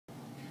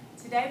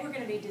Today we're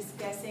going to be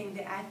discussing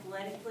the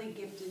athletically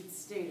gifted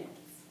students.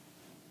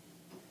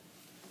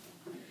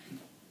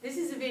 This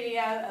is a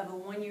video of a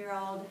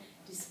 1-year-old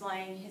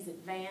displaying his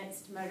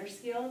advanced motor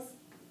skills.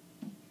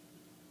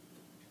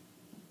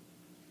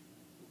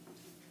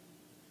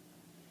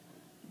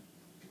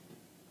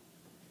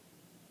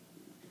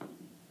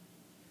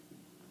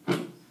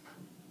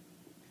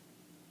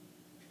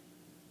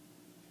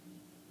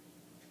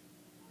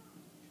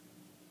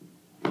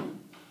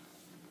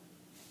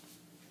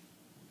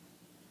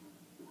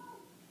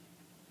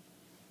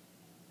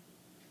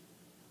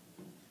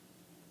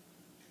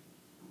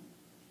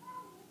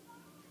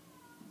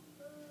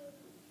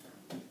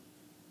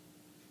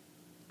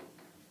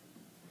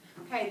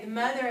 Okay, the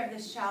mother of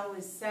this child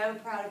was so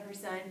proud of her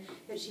son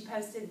that she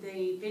posted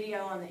the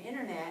video on the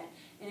internet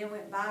and it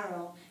went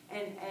viral,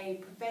 and a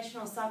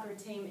professional soccer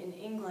team in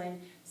England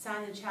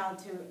signed the child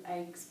to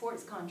a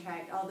sports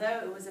contract.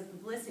 Although it was a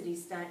publicity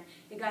stunt,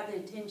 it got the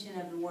attention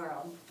of the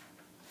world.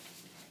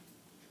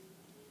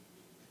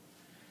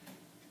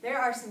 There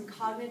are some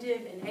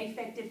cognitive and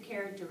affective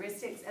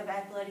characteristics of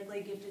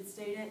athletically gifted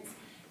students.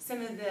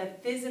 Some of the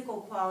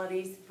physical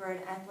qualities for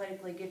an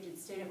athletically gifted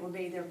student will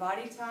be their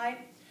body type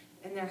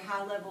and their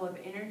high level of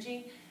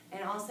energy,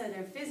 and also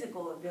their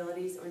physical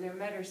abilities or their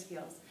motor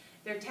skills.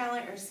 Their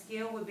talent or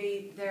skill would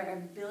be their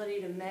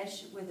ability to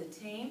mesh with a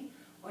team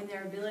or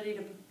their ability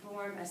to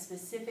perform a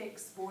specific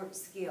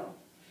sports skill.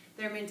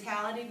 Their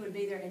mentality would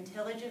be their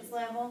intelligence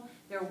level,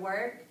 their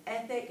work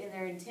ethic and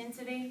their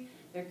intensity,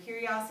 their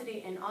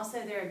curiosity, and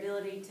also their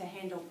ability to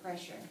handle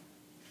pressure.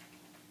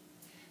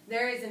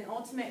 There is an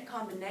ultimate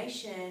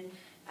combination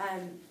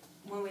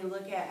when we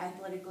look at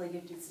athletically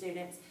gifted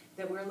students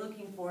that we're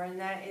looking for, and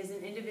that is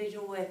an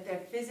individual with their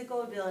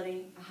physical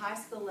ability, a high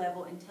skill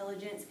level,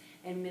 intelligence,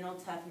 and mental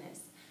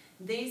toughness.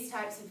 These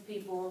types of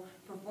people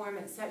perform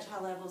at such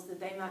high levels that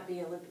they might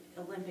be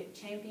Olympic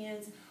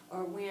champions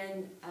or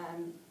win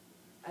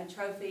a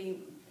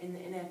trophy in the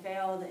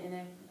NFL,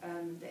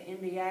 the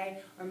NBA,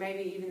 or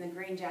maybe even the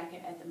green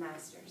jacket at the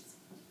Masters.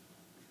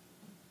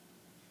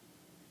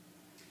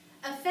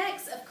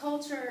 Effects of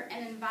culture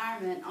and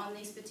environment on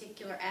these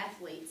particular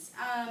athletes.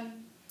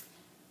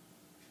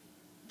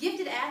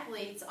 Gifted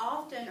athletes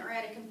often are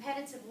at a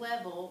competitive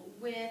level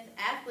with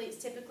athletes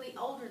typically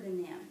older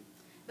than them.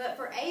 But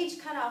for age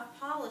cutoff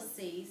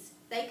policies,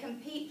 they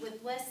compete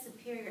with less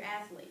superior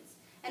athletes.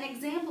 An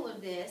example of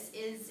this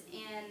is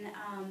in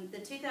the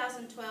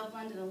 2012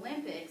 London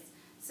Olympics.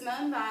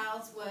 Simone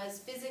Biles was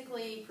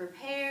physically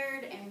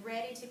prepared and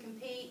ready to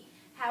compete.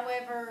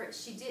 However,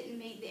 she didn't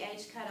meet the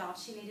age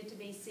cutoff. She needed to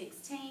be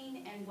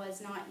 16 and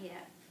was not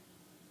yet.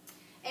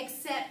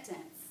 Acceptance.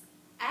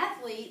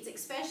 Athletes,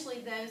 especially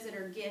those that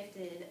are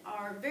gifted,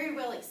 are very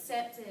well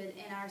accepted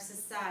in our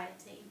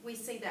society. We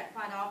see that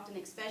quite often,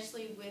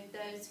 especially with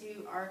those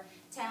who are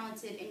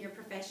talented in your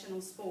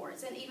professional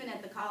sports, and even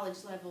at the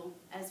college level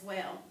as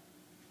well.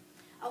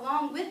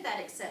 Along with that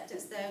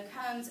acceptance, though,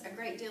 comes a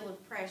great deal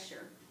of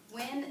pressure.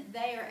 When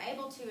they are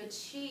able to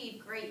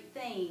achieve great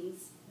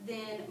things,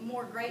 then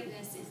more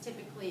greatness is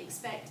typically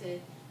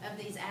expected of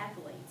these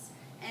athletes.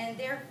 And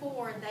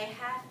therefore, they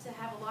have to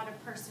have a lot of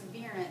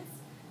perseverance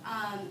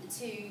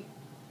to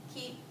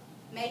keep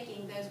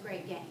making those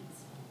great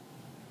gains.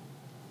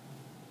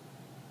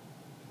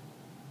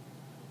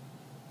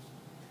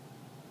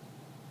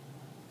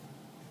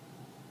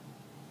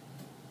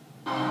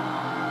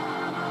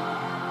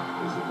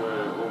 It's a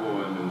very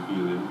overwhelming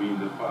feeling being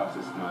the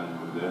fastest man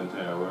in the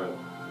entire world.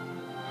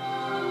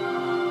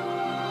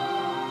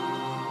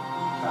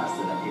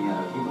 Faster than any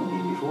other human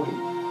being before him.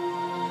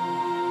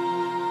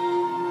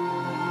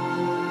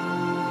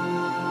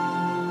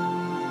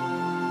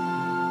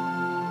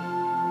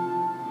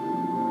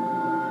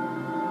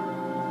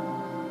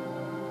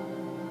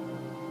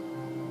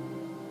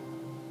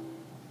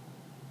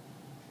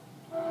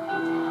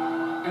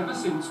 Ever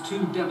since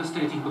two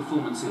devastating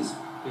performances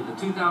in the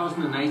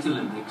 2008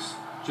 Olympics,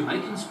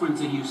 Jamaican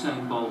sprinter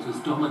Usain Bolt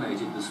has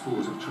dominated the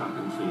sport of track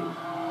and field.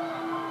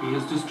 He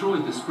has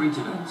destroyed the sprint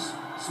events,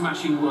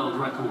 smashing world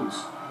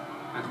records,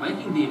 and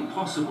making the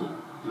impossible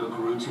look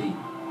routine.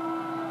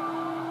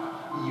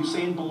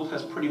 Usain Bolt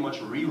has pretty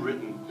much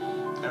rewritten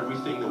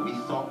everything that we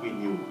thought we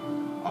knew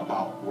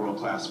about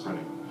world-class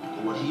sprinting.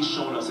 And what he's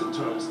shown us in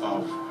terms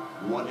of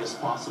what is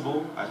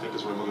possible, I think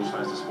is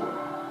revolutionized the sport.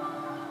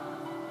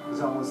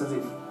 It's almost as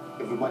if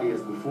everybody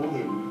else before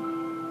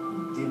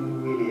him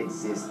didn't really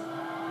exist.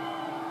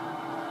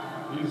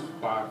 He's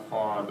by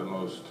far the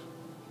most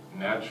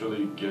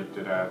naturally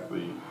gifted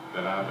athlete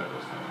that I've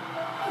ever seen.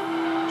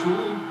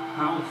 Tall,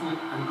 powerful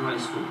and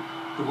graceful,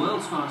 the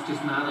world's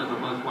fastest man over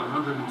both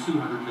 100 and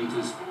 200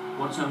 metres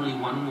wants only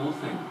one more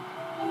thing.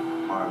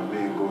 My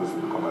main goal is to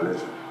become a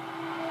legend.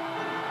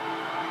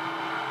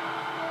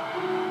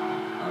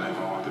 And if I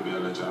want to be a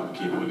legend, I'll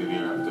keep winning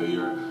year after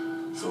year,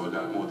 so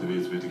that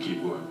motivates me to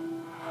keep going.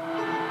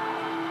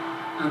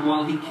 And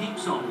while he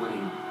keeps on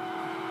winning,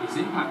 his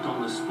impact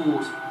on the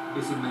sport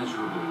is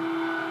immeasurable.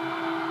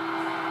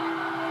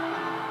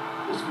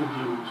 It's been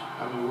huge.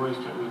 I mean, words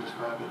can't really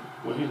describe it.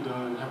 What he's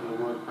done, having a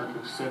world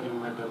record,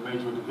 setting at the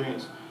major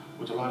events,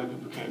 which a lot of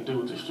people can't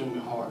do, it's extremely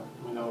hard.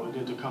 You know, and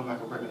then to come back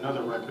and break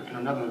another record in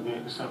another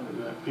event is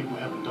something that people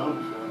haven't done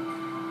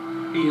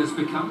before. He has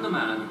become the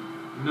man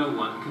no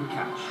one can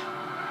catch.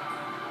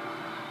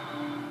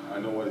 I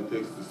know what it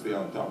takes to stay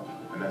on top,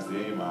 and that's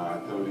the aim.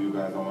 I told you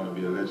guys I want to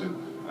be a legend,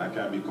 and I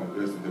can't be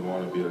complacent if I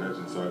want to be a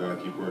legend, so I got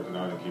to keep working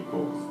hard and keep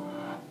focused.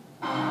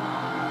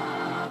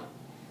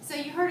 So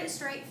you heard it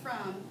straight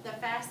from the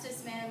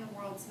fastest man in the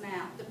world's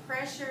mouth. The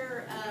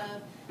pressure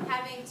of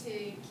having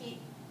to keep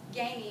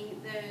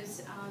gaining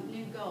those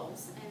new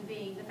goals and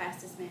being the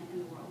fastest man in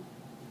the world.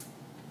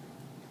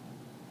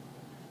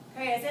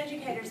 Okay, as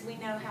educators, we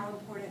know how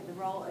important the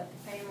role of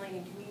the family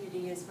and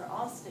community is for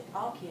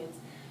all kids,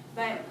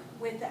 but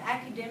with the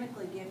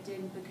academically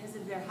gifted, because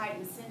of their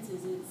heightened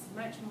senses, it's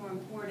much more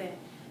important,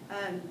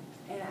 and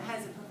it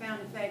has a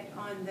profound effect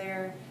on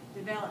their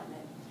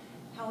development.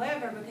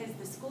 However, because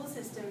the school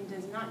system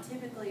does not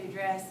typically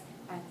address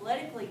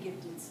athletically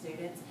gifted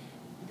students,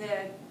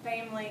 the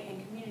family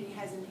and community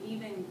has an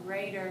even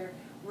greater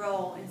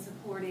role in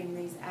supporting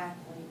these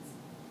athletes.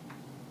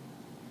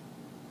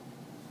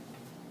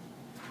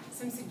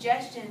 Some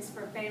suggestions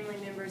for family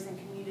members and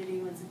community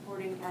when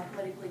supporting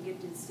athletically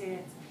gifted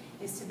students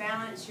is to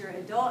balance your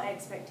adult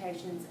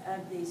expectations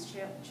of these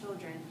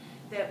children,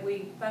 that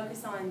we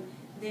focus on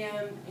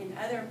them in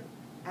other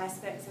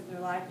aspects of their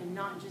life and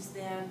not just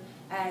them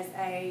as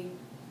a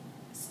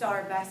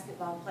star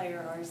basketball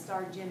player or a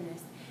star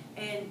gymnast.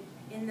 And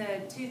in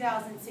the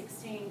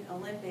 2016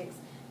 Olympics,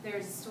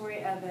 there's a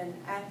story of an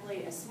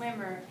athlete, a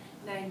swimmer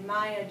named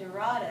Maya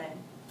Dorado,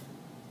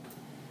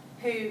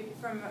 who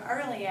from an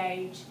early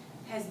age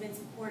has been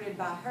supported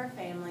by her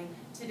family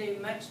to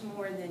do much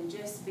more than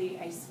just be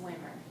a swimmer.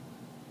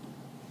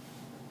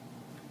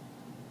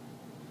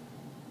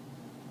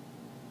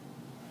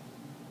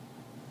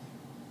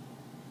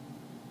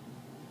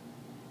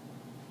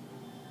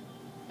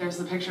 There's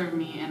a picture of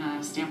me in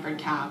a Stanford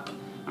cap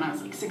when I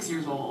was like 6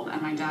 years old,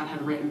 and my dad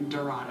had written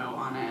Dorado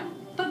on it.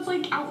 That's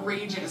like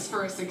outrageous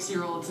for a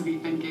 6-year-old to be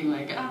thinking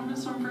like, I'm gonna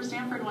swim for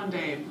Stanford one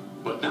day.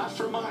 But not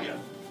for Maya,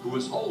 who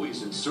was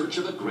always in search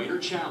of a greater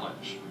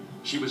challenge.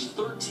 She was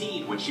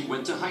 13 when she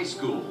went to high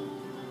school,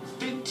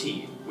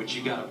 15 when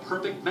she got a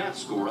perfect math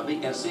score on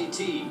the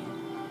SAT,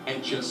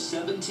 and just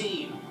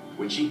 17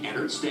 when she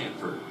entered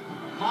Stanford.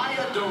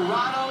 Maya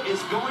Dorado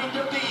is going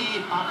to be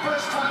a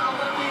first-time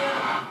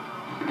Olympian.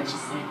 It's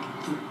just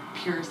like the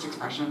purest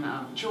expression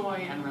of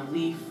joy and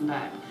relief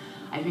that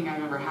I think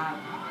I've ever had.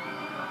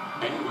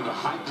 And with a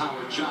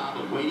high-powered job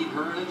awaiting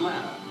her in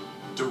Atlanta,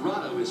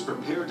 Dorado is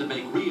prepared to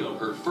make Rio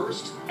her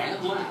first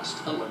and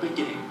last Olympic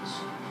Games.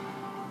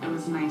 It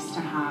was nice to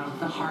have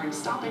the hard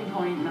stopping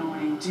point,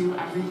 knowing do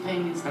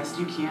everything as best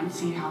you can,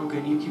 see how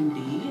good you can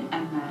be,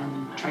 and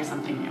then try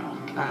something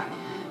new. That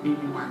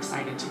made me more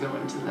excited to go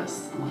into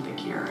this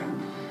Olympic year,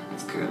 and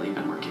it's clearly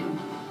been working.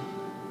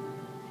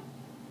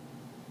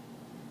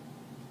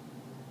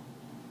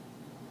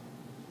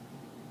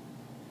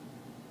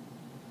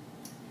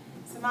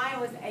 So Maya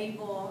was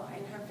able,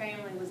 and her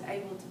family was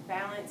able to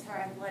balance her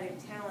athletic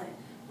talent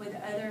with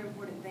other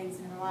important things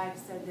in her life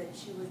so that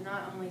she was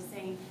not only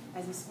seen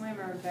as a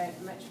swimmer, but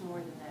much more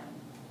than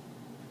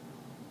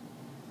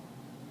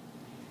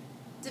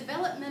that.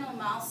 Developmental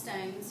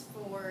milestones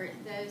for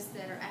those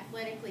that are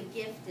athletically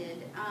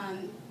gifted,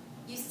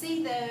 you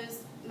see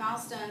those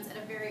milestones at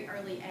a very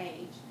early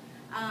age.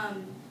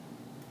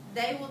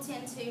 They will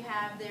tend to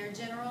have their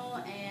general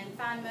and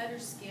fine motor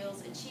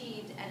skills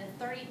achieved at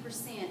a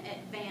 30%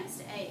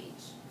 advanced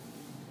age.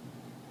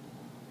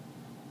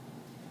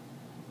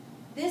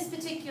 This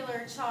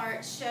particular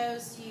chart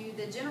shows you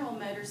the general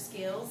motor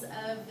skills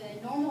of a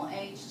normal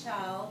age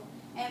child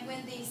and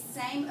when these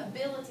same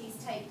abilities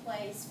take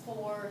place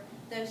for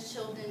those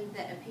children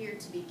that appear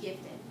to be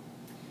gifted.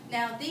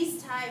 Now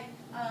these type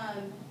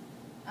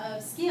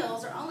of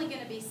skills are only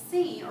going to be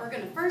seen, or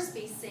going to first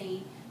be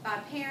seen, by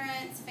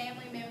parents,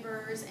 family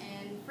members,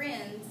 and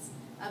friends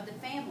of the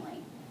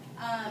family.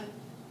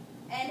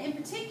 And in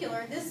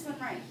particular, this one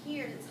right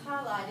here that's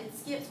highlighted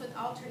skips with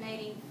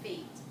alternating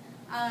feet.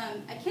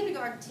 A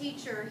kindergarten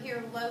teacher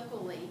here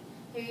locally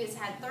who has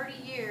had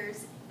 30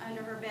 years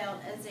under her belt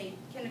as a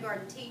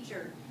kindergarten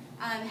teacher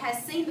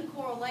has seen the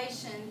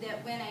correlation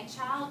that when a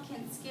child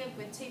can skip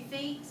with 2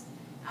 feet,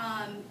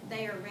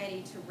 they are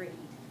ready to read.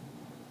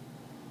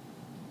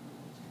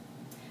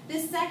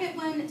 This second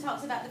one, it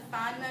talks about the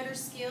fine motor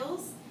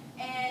skills,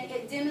 and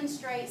it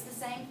demonstrates the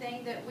same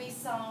thing that we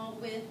saw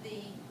with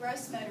the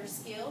gross motor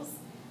skills,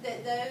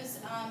 that those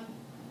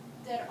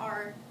that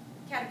are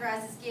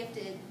categorized as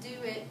gifted do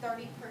at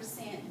 30%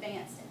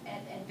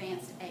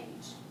 advanced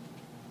age.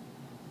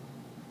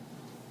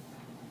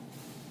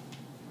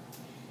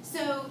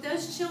 So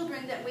those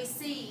children that we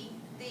see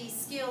these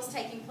skills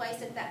taking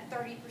place at that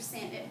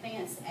 30%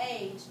 advanced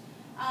age,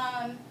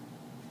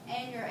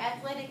 and you're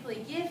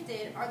athletically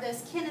gifted, are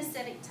those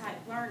kinesthetic type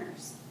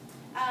learners.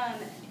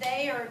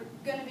 They are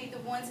going to be the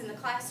ones in the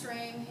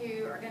classroom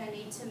who are going to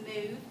need to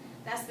move.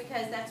 That's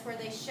because that's where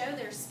they show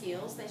their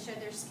skills. They show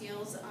their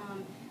skills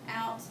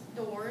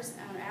outdoors,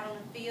 out on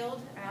the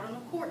field, out on the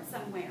court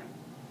somewhere.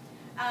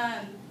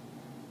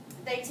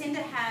 They tend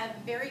to have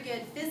very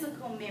good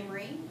physical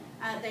memory.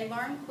 They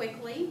learn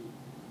quickly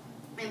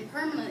and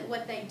permanently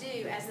what they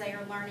do as they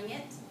are learning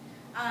it.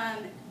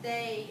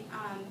 They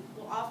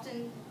will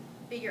often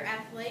be your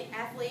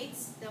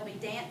athletes. They'll be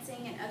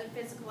dancing and other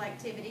physical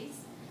activities.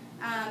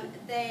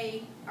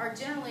 They are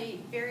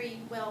generally very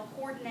well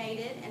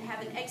coordinated and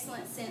have an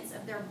excellent sense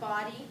of their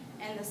body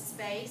and the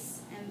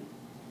space and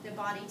the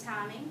body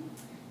timing.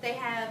 They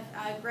have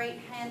great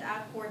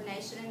hand-eye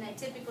coordination, and they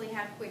typically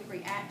have quick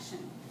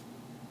reaction.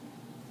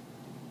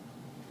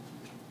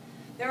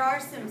 There are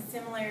some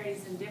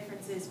similarities and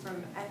differences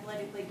from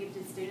athletically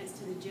gifted students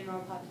to the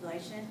general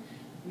population.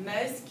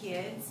 Most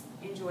kids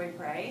enjoy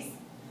praise.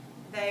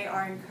 They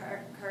are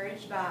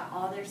encouraged by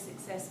all their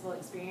successful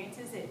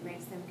experiences. It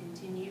makes them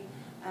continue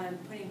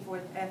putting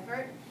forth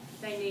effort.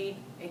 They need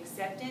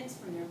acceptance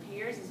from their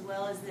peers as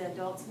well as the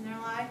adults in their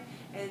life,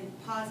 and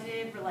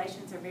positive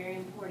relations are very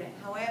important.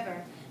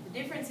 However, the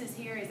differences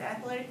here is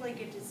athletically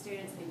gifted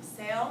students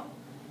excel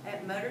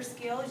at motor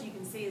skills. You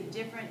can see the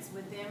difference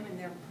with them in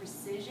their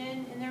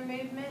precision in their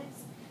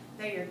movements.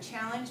 They are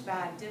challenged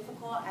by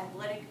difficult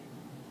athletic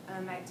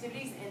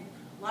activities, and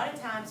a lot of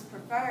times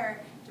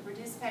prefer to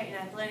participate in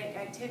athletic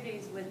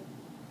activities with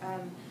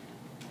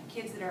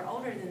kids that are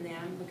older than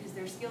them because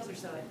their skills are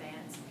so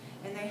advanced.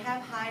 And they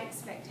have high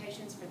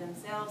expectations for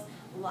themselves.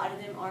 A lot of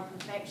them are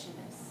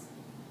perfectionists.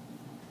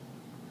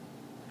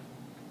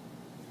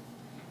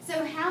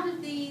 So how do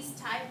these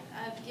type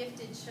of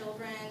gifted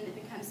children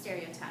become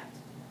stereotyped?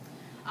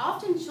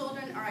 Often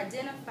children are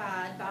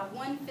identified by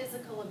one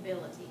physical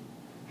ability.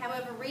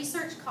 However,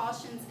 research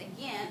cautions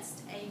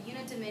against a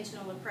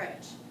unidimensional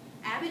approach.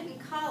 Abbott and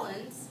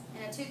Collins,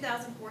 in a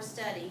 2004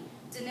 study,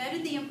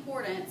 denoted the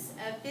importance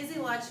of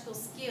physiological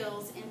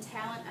skills in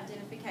talent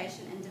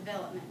identification and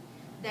development.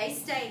 They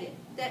stated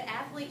that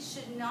athletes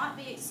should not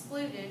be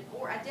excluded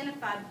or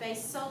identified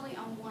based solely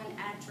on one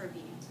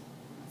attribute,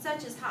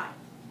 such as height.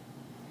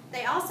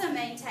 They also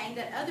maintained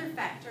that other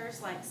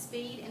factors like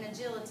speed and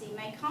agility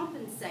may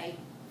compensate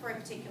for a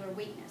particular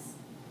weakness.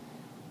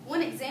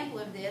 One example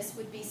of this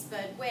would be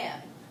Spud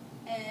Webb,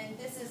 and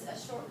this is a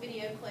short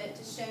video clip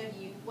to show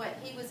you what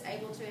he was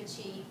able to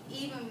achieve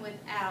even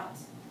without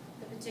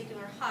the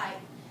particular height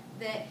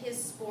that his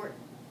sport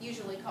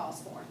usually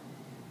calls for.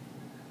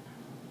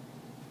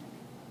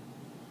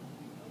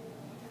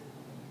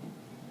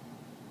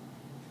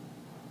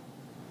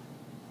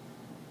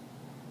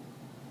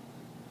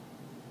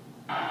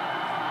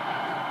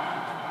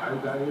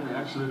 I got in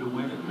actually to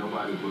win it.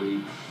 Nobody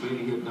believed.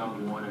 Really hit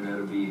dunk one, and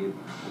that'll be it.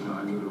 You know,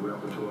 I knew the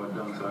repertoire of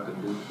dunks I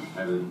could do.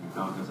 I've been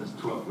dunking since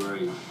 12th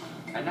grade.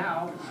 And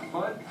now,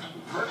 Spud,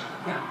 first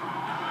count.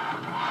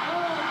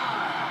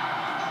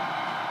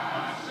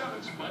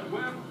 Seven, Spud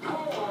Webb, 4.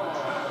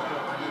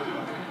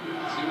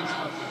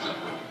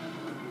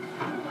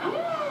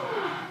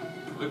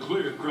 The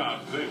clear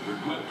crowd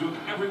favorite Webb took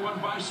everyone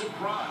by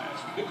surprise,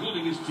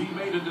 including his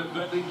teammate and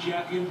defending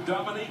champion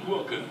Dominique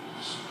Wilkins.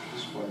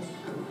 Spud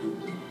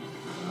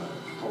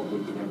told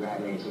me he never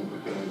had anything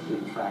prepared,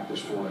 didn't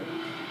practice for it.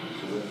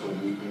 So therefore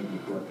we maybe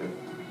thought that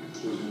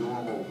his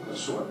normal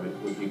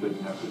assortment would be good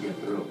enough to get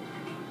through.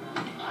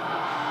 Take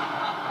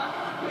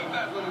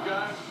that, little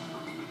guy.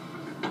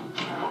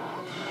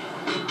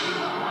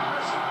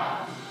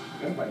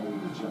 Everybody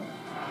needs to jump.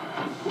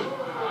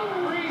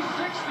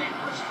 360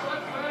 for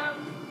Spud Webb.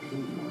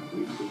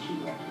 360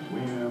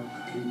 win,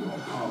 keep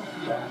going, pump,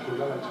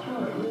 backwards. I like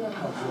Spud. Where that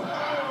come from? Oh,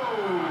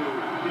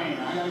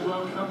 damn, I gotta go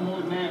out with something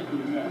more nasty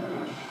than that.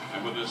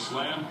 And with a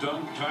slam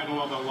dunk title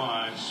on the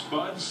line,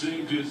 Spud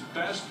saved his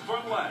best for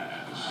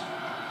last.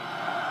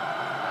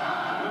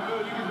 Look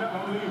good, you can jump,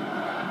 I'm leaving.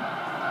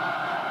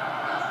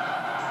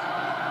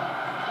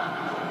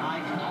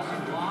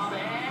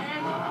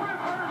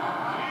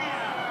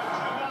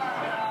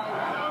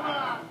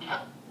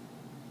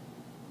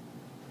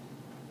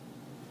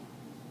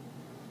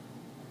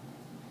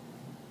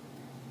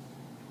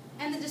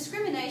 And the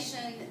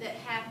discrimination that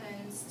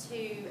happens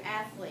to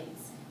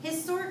athletes.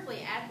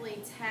 Historically,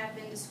 athletes have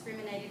been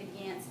discriminated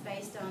against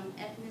based on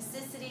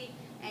ethnicity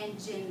and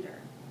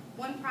gender.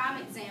 One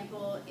prime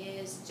example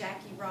is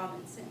Jackie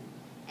Robinson.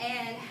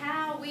 And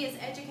how we as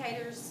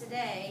educators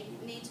today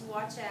need to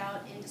watch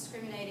out in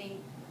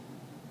discriminating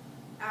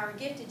our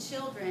gifted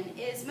children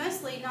is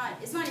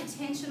it's not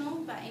intentional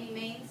by any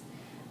means,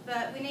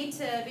 but we need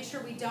to be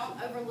sure we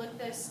don't overlook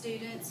those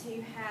students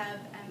who have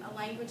a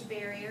language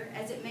barrier,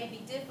 as it may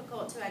be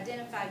difficult to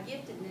identify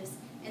giftedness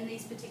in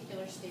these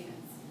particular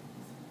students.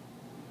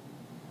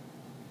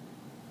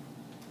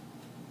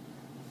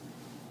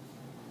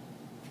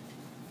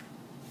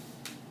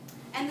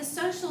 And the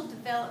social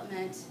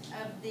development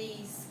of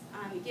these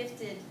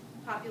gifted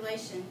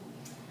population.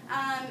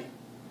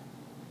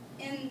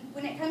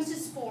 When it comes to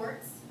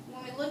sports,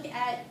 when we look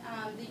at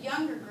the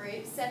younger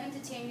group, 7 to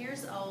 10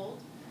 years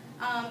old,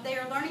 they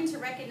are learning to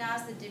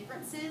recognize the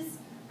differences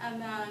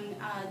among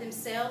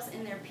themselves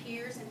and their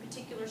peers in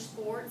particular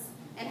sports,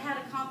 and how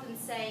to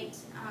compensate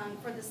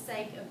for the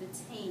sake of the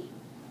team.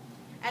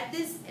 At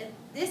this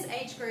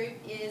age group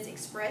is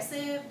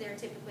expressive, they're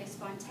typically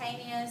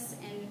spontaneous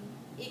and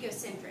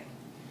egocentric.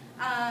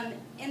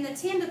 In the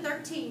 10 to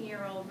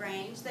 13-year-old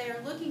range, they are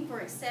looking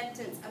for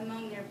acceptance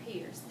among their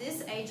peers.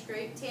 This age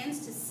group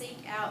tends to seek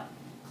out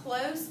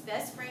close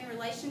best friend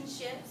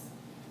relationships.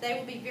 They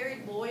will be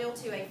very loyal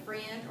to a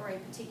friend or a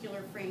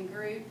particular friend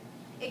group.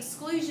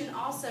 Exclusion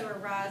also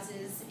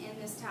arises in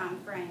this time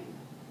frame.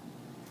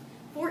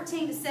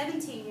 14 to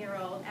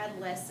 17-year-old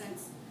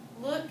adolescents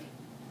look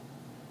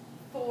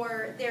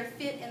for their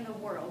fit in the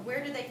world.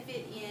 Where do they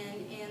fit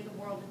in the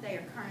world that they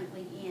are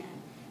currently in?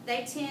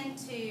 They tend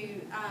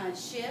to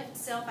shift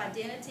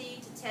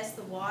self-identity to test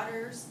the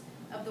waters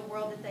of the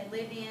world that they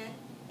live in.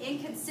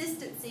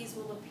 Inconsistencies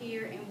will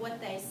appear in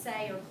what they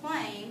say or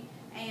claim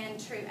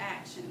and true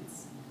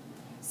actions.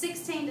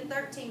 16 to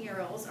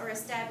 13-year-olds are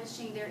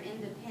establishing their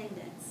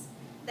independence.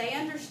 They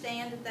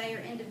understand that they are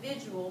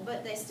individual,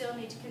 but they still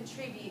need to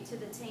contribute to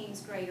the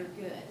team's greater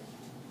good.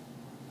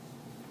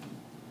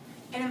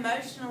 And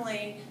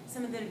emotionally,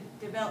 some of the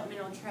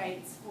developmental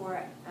traits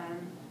for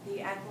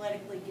the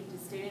athletically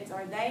gifted students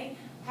are they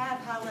have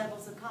high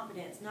levels of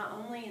confidence, not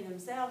only in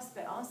themselves,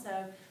 but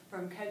also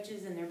from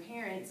coaches and their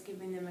parents,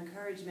 giving them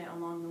encouragement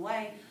along the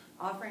way,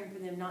 offering for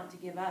them not to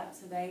give up.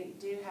 So they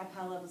do have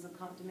high levels of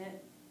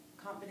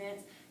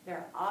confidence.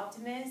 They're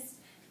optimists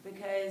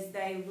because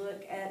they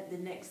look at the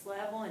next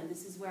level and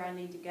this is where I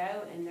need to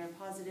go, and they're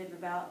positive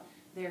about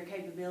their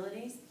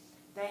capabilities.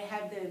 They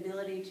have the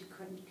ability to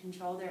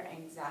control their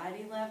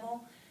anxiety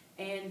level,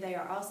 and they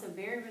are also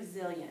very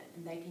resilient,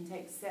 and they can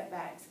take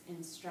setbacks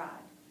in stride.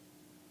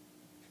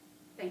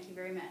 Thank you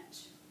very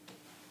much.